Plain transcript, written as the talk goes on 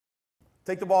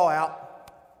Take the ball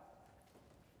out.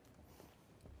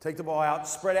 Take the ball out.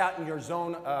 Spread out in your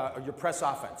zone, your press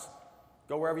offense.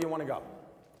 Go wherever you want to go.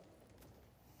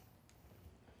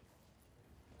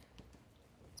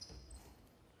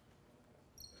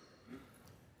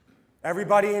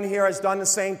 Everybody in here has done the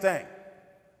same thing.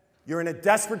 You're in a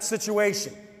desperate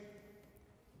situation.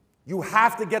 You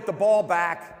have to get the ball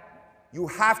back. You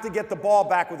have to get the ball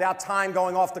back without time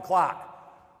going off the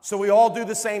clock. So we all do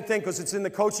the same thing because it's in the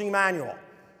coaching manual.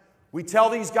 We tell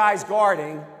these guys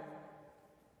guarding,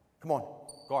 come on,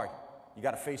 guard. You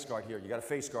got a face guard here. You got a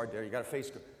face guard there. You got a face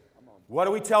guard. What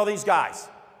do we tell these guys?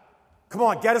 Come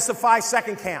on, get us a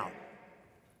 5-second count.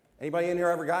 Anybody in here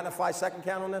ever gotten a 5-second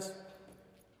count on this?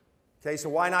 Okay, so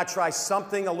why not try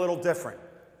something a little different?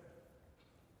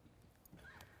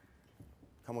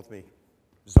 Come with me.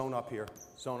 Zone up here,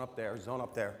 zone up there, zone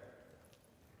up there.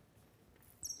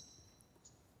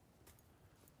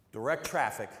 Direct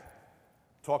traffic.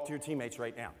 Talk to your teammates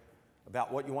right now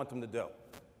about what you want them to do.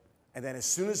 And then as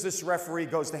soon as this referee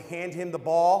goes to hand him the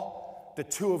ball, the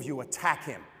two of you attack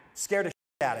him. Scare the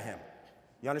shit out of him.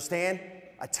 You understand?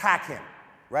 Attack him.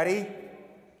 Ready?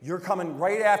 You're coming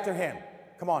right after him.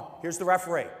 Come on, here's the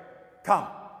referee. Come.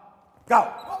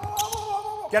 Go.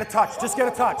 Get a touch. Just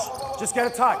get a touch. Just get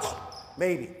a touch.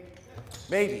 Maybe.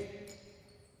 Maybe.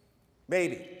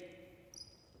 Maybe.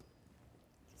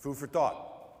 Food for thought.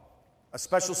 A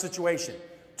special situation.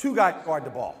 Two guys guard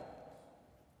the ball.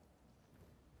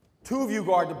 Two of you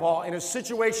guard the ball in a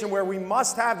situation where we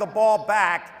must have the ball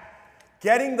back.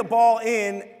 Getting the ball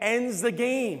in ends the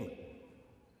game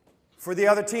for the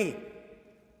other team.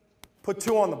 Put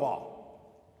two on the ball.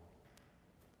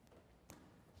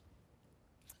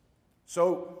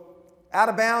 So, out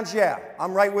of bounds, yeah,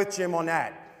 I'm right with Jim on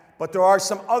that. But there are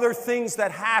some other things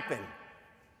that happen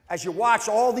as you watch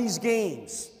all these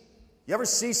games. You ever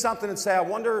see something and say, I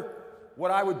wonder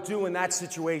what I would do in that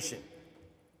situation?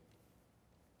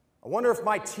 I wonder if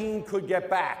my team could get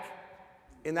back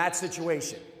in that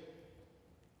situation.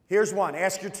 Here's one.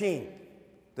 Ask your team.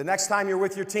 The next time you're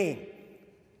with your team.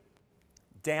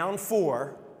 Down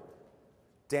four,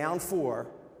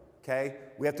 okay?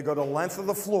 We have to go the length of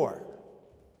the floor.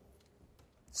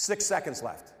 6 seconds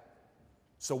left.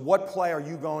 So what play are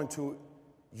you going to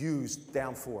use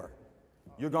down four?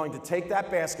 You're going to take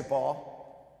that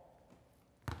basketball,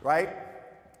 right?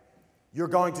 You're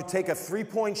going to take a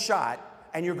three-point shot,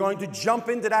 and you're going to jump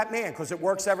into that man because it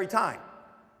works every time,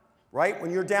 right?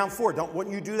 When you're down four,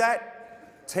 wouldn't you do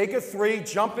that? Take a three,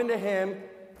 jump into him,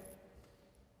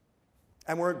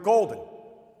 and we're golden,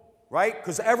 right?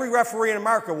 Because every referee in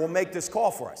America will make this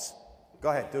call for us.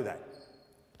 Go ahead, do that.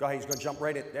 Go ahead, he's going to jump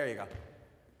right in. There you go.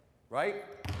 Right?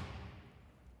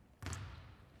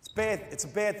 It's bad. It's a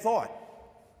bad thought.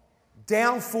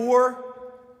 Down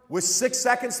four with 6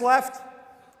 seconds left,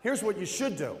 here's what you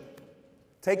should do.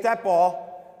 Take that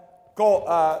ball, go,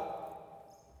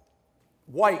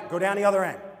 white, go down the other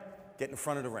end. Get in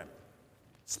front of the rim.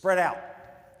 Spread out.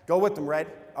 Go with them, red,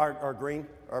 or green,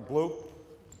 or blue.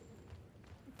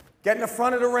 Get in the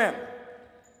front of the rim.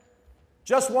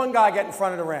 Just one guy get in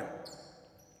front of the rim.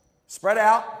 Spread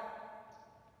out.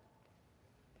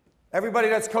 Everybody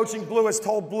that's coaching blue has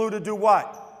told blue to do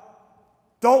what?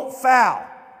 Don't foul.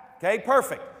 Okay,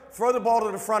 perfect. Throw the ball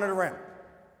to the front of the rim.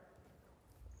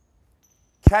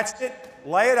 Catch it,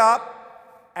 lay it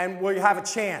up, and we have a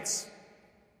chance.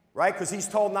 Right? Because he's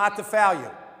told not to foul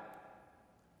you.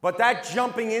 But that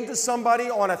jumping into somebody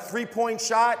on a three-point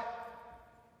shot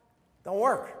don't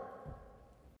work.